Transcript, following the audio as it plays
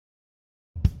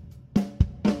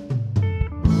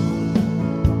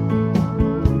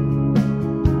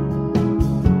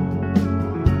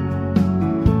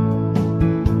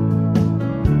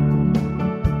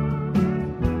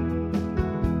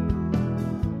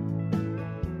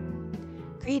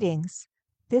Greetings.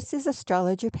 This is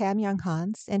astrologer Pam Young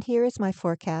Hans, and here is my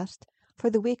forecast for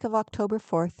the week of October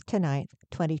 4th to 9th,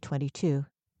 2022.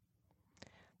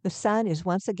 The sun is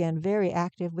once again very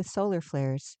active with solar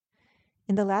flares.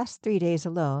 In the last 3 days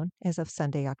alone, as of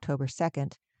Sunday, October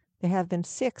 2nd, there have been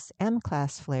 6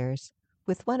 M-class flares,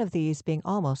 with one of these being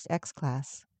almost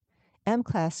X-class.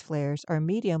 M-class flares are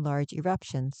medium-large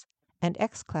eruptions, and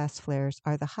X-class flares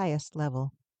are the highest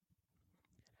level.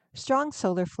 Strong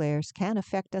solar flares can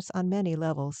affect us on many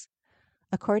levels.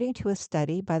 According to a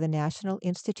study by the National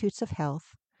Institutes of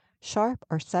Health, sharp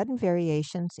or sudden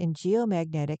variations in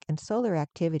geomagnetic and solar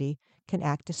activity can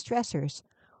act as stressors,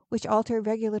 which alter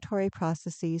regulatory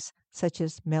processes such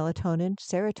as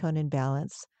melatonin-serotonin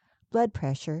balance, blood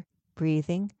pressure,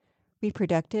 breathing,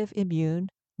 reproductive, immune,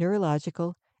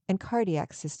 neurological, and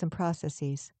cardiac system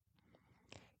processes.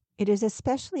 It is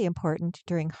especially important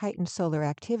during heightened solar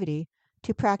activity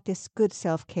to practice good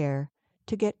self-care,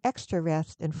 to get extra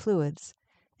rest and fluids,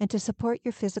 and to support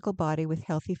your physical body with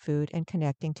healthy food and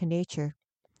connecting to nature.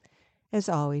 As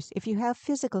always, if you have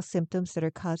physical symptoms that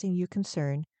are causing you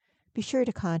concern, be sure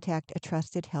to contact a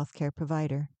trusted healthcare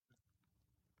provider.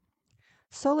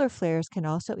 Solar flares can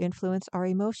also influence our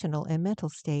emotional and mental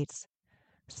states.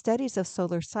 Studies of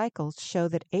solar cycles show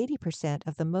that 80%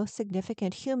 of the most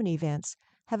significant human events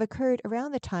have occurred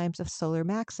around the times of solar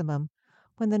maximum,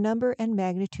 when the number and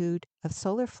magnitude of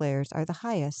solar flares are the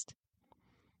highest.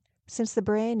 Since the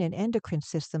brain and endocrine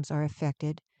systems are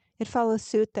affected, it follows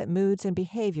suit that moods and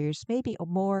behaviors may be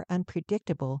more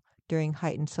unpredictable during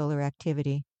heightened solar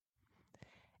activity.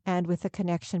 And with the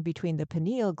connection between the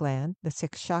pineal gland, the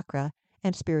sixth chakra,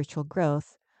 and spiritual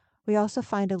growth, we also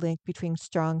find a link between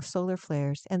strong solar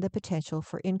flares and the potential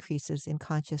for increases in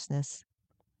consciousness.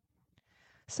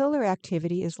 Solar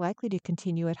activity is likely to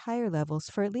continue at higher levels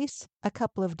for at least a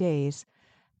couple of days,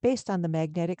 based on the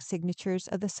magnetic signatures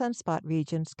of the sunspot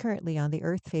regions currently on the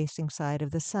Earth-facing side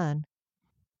of the Sun.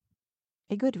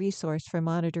 A good resource for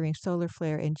monitoring solar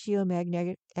flare and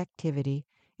geomagnetic activity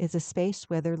is the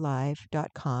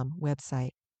spaceweatherlive.com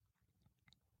website.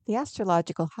 The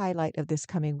astrological highlight of this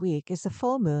coming week is the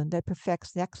full moon that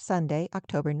perfects next Sunday,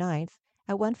 October 9th,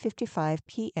 at 1:55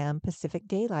 p.m. Pacific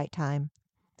Daylight Time.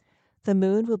 The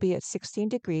moon will be at 16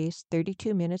 degrees,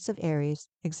 32 minutes of Aries,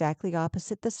 exactly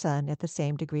opposite the sun at the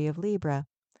same degree of Libra.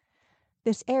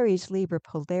 This Aries-Libra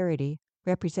polarity,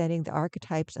 representing the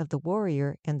archetypes of the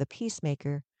warrior and the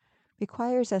peacemaker,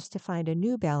 requires us to find a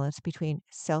new balance between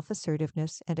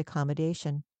self-assertiveness and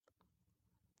accommodation.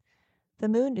 The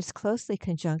moon is closely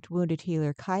conjunct wounded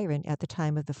healer Chiron at the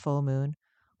time of the full moon,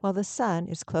 while the sun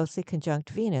is closely conjunct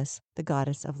Venus, the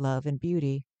goddess of love and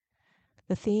beauty.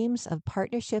 The themes of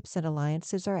partnerships and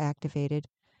alliances are activated,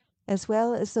 as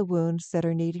well as the wounds that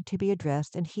are needing to be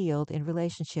addressed and healed in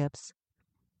relationships.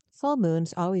 Full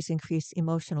moons always increase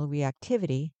emotional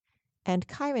reactivity, and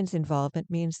Chiron's involvement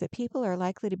means that people are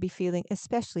likely to be feeling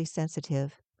especially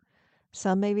sensitive.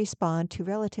 Some may respond to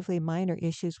relatively minor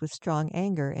issues with strong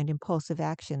anger and impulsive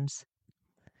actions.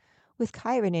 With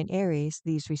Chiron in Aries,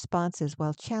 these responses,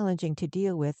 while challenging to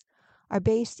deal with, are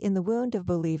based in the wound of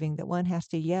believing that one has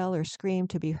to yell or scream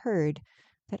to be heard,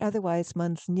 that otherwise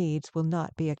one's needs will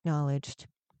not be acknowledged.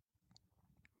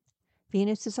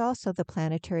 Venus is also the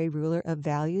planetary ruler of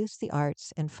values, the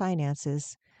arts, and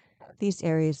finances. These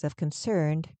areas of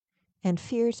concern and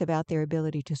fears about their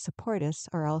ability to support us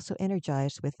are also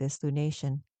energized with this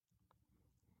lunation.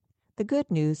 The good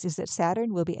news is that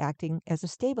Saturn will be acting as a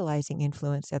stabilizing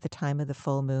influence at the time of the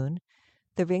full moon.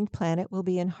 The ringed planet will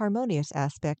be in harmonious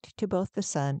aspect to both the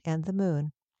sun and the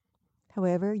moon.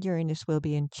 However, Uranus will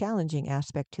be in challenging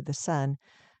aspect to the sun,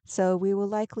 so we will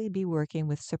likely be working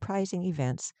with surprising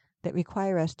events that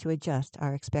require us to adjust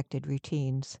our expected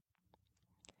routines.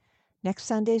 Next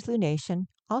Sunday's lunation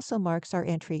also marks our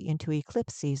entry into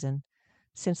eclipse season,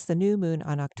 since the new moon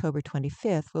on October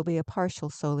 25th will be a partial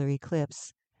solar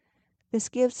eclipse. This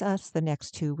gives us the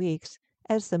next 2 weeks,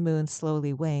 as the moon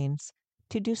slowly wanes,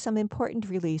 to do some important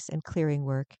release and clearing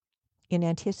work in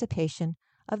anticipation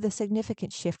of the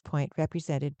significant shift point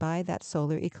represented by that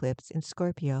solar eclipse in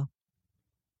Scorpio.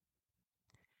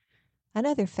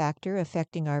 Another factor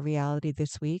affecting our reality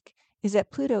this week is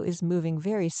that Pluto is moving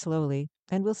very slowly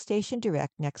and will station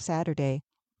direct next Saturday.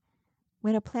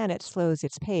 When a planet slows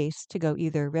its pace to go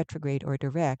either retrograde or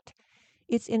direct,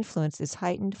 its influence is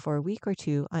heightened for a week or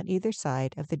two on either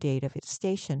side of the date of its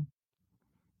station.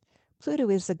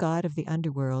 Pluto is the god of the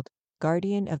underworld,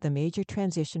 guardian of the major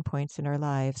transition points in our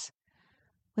lives.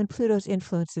 When Pluto's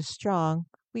influence is strong,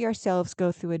 we ourselves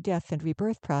go through a death and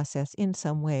rebirth process in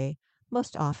some way,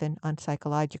 most often on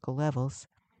psychological levels.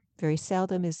 Very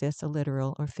seldom is this a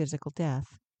literal or physical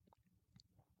death.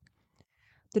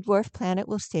 The dwarf planet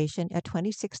will station at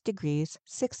 26 degrees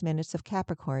 6 minutes of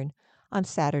Capricorn on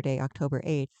Saturday, October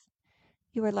 8th.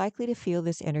 You are likely to feel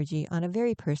this energy on a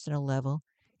very personal level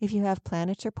if you have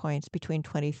planets or points between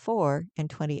 24 and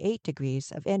 28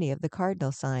 degrees of any of the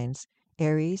cardinal signs,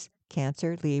 Aries,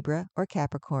 Cancer, Libra, or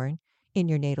Capricorn, in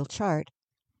your natal chart.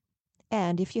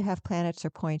 And if you have planets or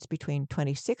points between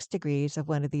 26 degrees of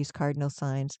one of these cardinal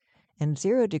signs and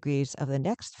 0 degrees of the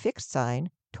next fixed sign,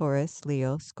 Taurus,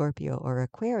 Leo, Scorpio, or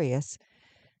Aquarius,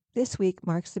 this week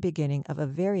marks the beginning of a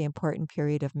very important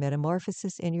period of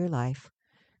metamorphosis in your life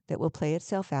that will play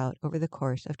itself out over the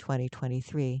course of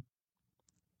 2023.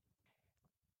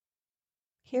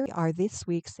 Here are this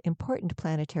week's important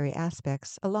planetary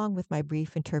aspects, along with my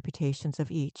brief interpretations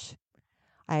of each.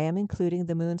 I am including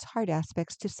the moon's hard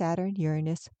aspects to Saturn,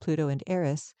 Uranus, Pluto, and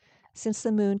Eris, since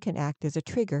the moon can act as a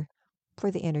trigger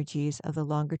for the energies of the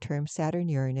longer-term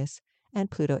Saturn-Uranus and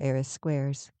Pluto-Eris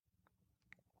squares.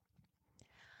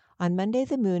 On Monday,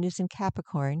 the moon is in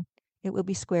Capricorn. It will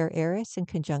be square Eris and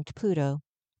conjunct Pluto.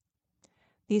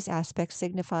 These aspects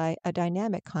signify a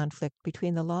dynamic conflict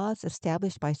between the laws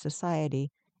established by society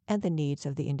and the needs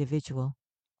of the individual.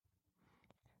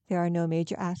 There are no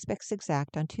major aspects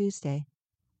exact on Tuesday.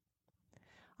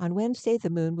 On Wednesday, the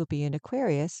moon will be in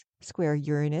Aquarius, square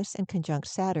Uranus, and conjunct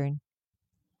Saturn.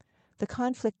 The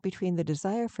conflict between the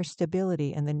desire for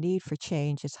stability and the need for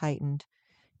change is heightened.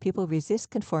 People resist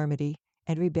conformity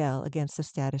and rebel against the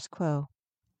status quo.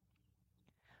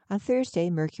 On Thursday,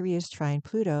 Mercury is trine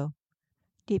Pluto.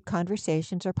 Deep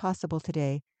conversations are possible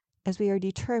today, as we are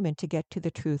determined to get to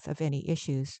the truth of any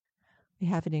issues. We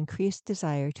have an increased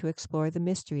desire to explore the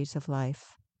mysteries of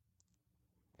life.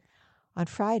 On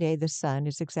Friday, the Sun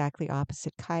is exactly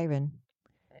opposite Chiron.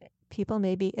 People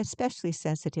may be especially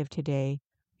sensitive today,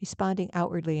 responding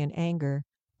outwardly in anger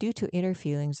due to inner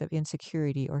feelings of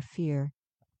insecurity or fear.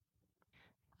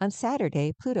 On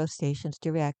Saturday, Pluto stations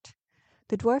direct.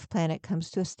 The dwarf planet comes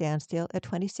to a standstill at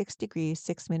 26 degrees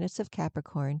 6 minutes of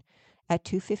Capricorn at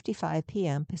 2:55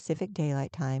 p.m. Pacific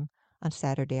Daylight Time on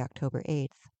Saturday, October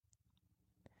 8th.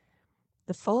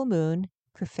 The full moon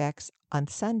perfects on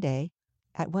Sunday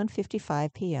at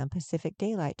 1:55 p.m. Pacific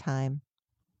Daylight Time.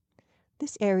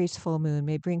 This Aries full moon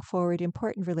may bring forward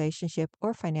important relationship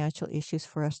or financial issues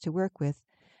for us to work with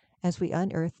as we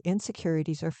unearth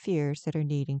insecurities or fears that are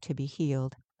needing to be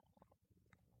healed.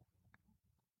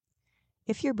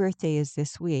 If your birthday is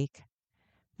this week,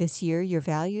 this year your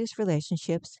values,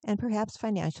 relationships, and perhaps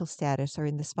financial status are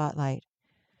in the spotlight.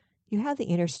 You have the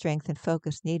inner strength and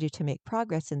focus needed to make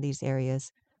progress in these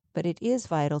areas, but it is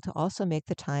vital to also make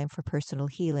the time for personal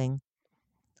healing.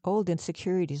 Old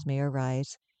insecurities may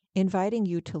arise, inviting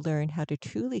you to learn how to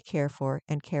truly care for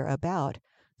and care about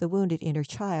the wounded inner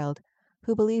child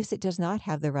who believes it does not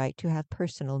have the right to have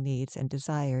personal needs and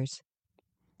desires.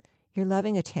 Your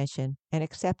loving attention and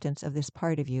acceptance of this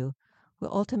part of you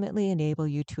will ultimately enable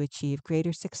you to achieve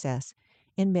greater success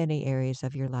in many areas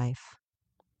of your life.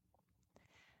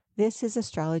 This is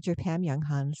astrologer Pam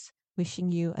Younghans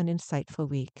wishing you an insightful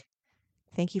week.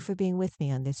 Thank you for being with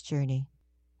me on this journey.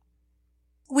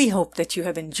 We hope that you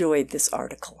have enjoyed this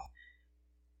article.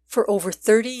 For over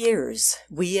 30 years,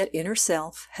 we at Inner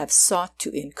Self have sought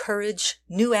to encourage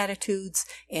new attitudes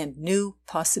and new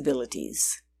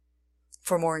possibilities.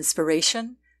 For more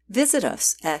inspiration, visit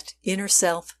us at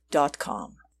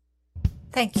innerself.com.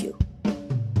 Thank you.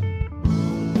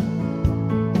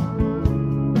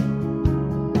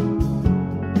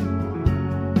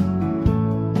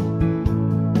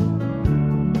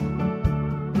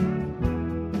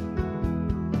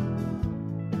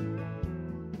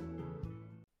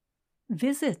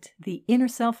 Visit the Inner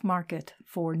Self Market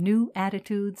for new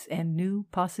attitudes and new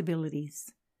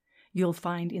possibilities. You'll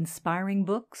find inspiring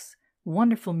books,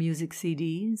 wonderful music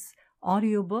CDs,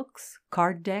 audiobooks,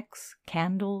 card decks,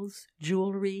 candles,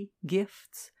 jewelry,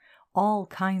 gifts, all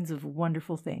kinds of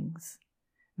wonderful things.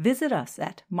 Visit us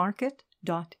at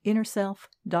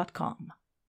market.innerself.com.